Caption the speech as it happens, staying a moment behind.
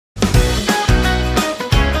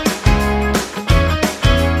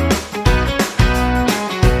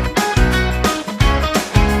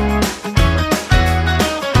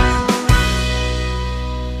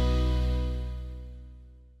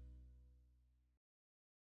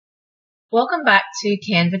Welcome back to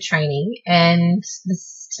Canva training, and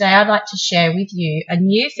today I'd like to share with you a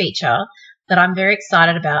new feature that I'm very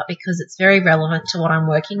excited about because it's very relevant to what I'm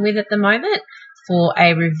working with at the moment for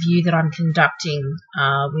a review that I'm conducting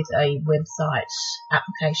with a website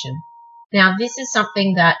application. Now, this is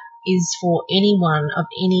something that is for anyone of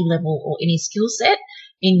any level or any skill set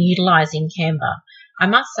in utilizing Canva. I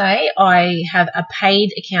must say I have a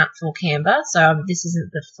paid account for Canva, so this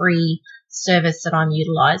isn't the free service that I'm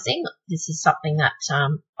utilizing. This is something that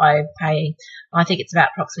I pay, I think it's about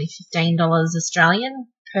approximately $15 Australian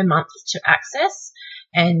per month to access,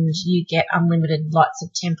 and you get unlimited lots of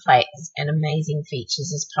templates and amazing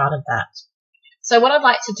features as part of that. So what I'd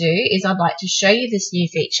like to do is I'd like to show you this new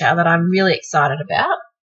feature that I'm really excited about,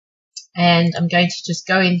 and I'm going to just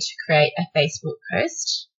go in to create a Facebook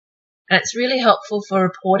post. And it's really helpful for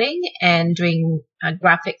reporting and doing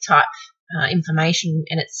graphic type information,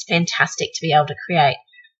 and it's fantastic to be able to create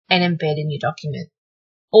and embed in your document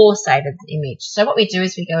or save as an image. So what we do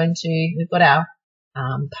is we've got our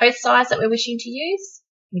post size that we're wishing to use.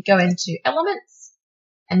 We go into elements,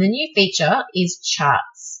 and the new feature is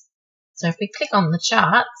charts. So if we click on the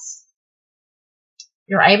charts,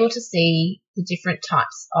 you're able to see the different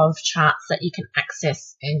types of charts that you can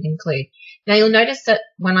access and include. Now you'll notice that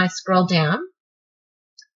when I scroll down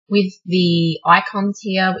with the icons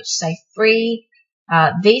here which say free,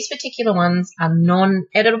 these particular ones are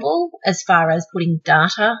non-editable as far as putting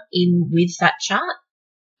data in with that chart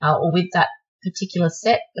or with that particular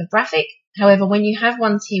set of graphic. However, when you have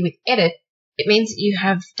ones here with edit, it means that you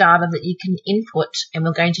have data that you can input, and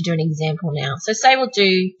we're going to do an example now. So say we'll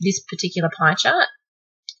do this particular pie chart.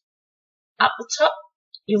 Up the top,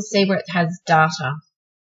 you'll see where it has data.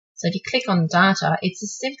 So if you click on data, it's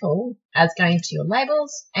as simple as going to your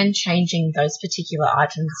labels and changing those particular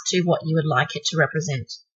items to what you would like it to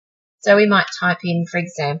represent. So we might type in, for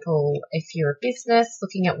example, if you're a business,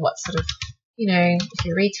 looking at what sort of, if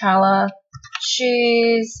you're a retailer,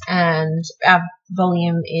 shoes, and our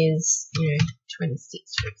volume is,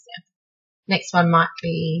 26, for example. Next one might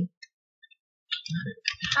be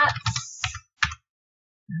hats.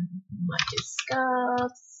 Might do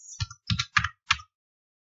scarves,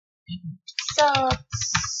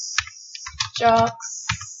 socks, jocks,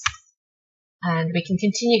 and we can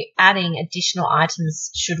continue adding additional items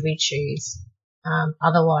should we choose.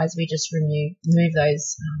 Otherwise, we just remove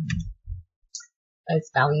those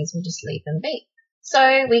values. We just leave them be.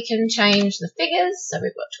 So we can change the figures. So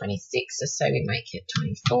we've got 26, so say we make it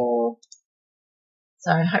 24.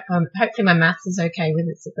 So hopefully my maths is okay with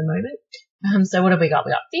this at the moment. So what have we got?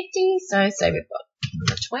 We've got 50, so say we've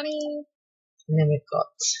got 20, and then we've got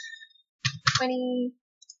 20,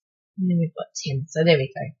 and then we've got 10. So there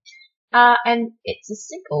we go. And it's as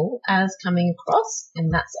simple as coming across,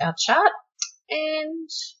 and that's our chart. And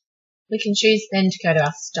we can choose then to go to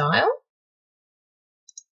our style,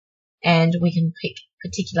 and we can pick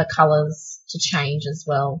particular colours to change as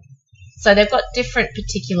well. So they've got different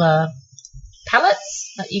particular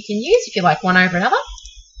palettes that you can use if you like one over another,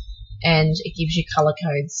 and it gives you color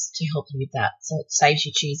codes to help you with that, so it saves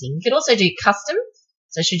you choosing. You could also do custom,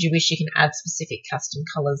 so should you wish, you can add specific custom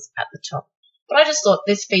colors at the top. But I just thought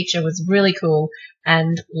this feature was really cool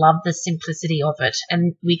and love the simplicity of it.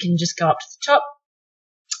 And we can just go up to the top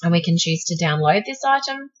and we can choose to download this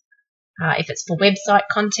item. If it's for website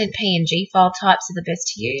content, PNG file types are the best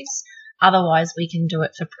to use. Otherwise, we can do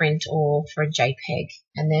it for print or for a JPEG,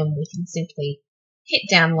 and then we can simply hit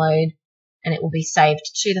download, and it will be saved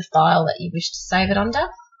to the file that you wish to save it under.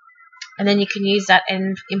 And then you can use that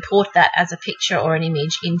and import that as a picture or an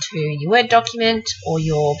image into your Word document or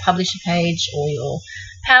your publisher page or your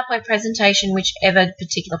PowerPoint presentation, whichever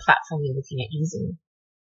particular platform you're looking at using.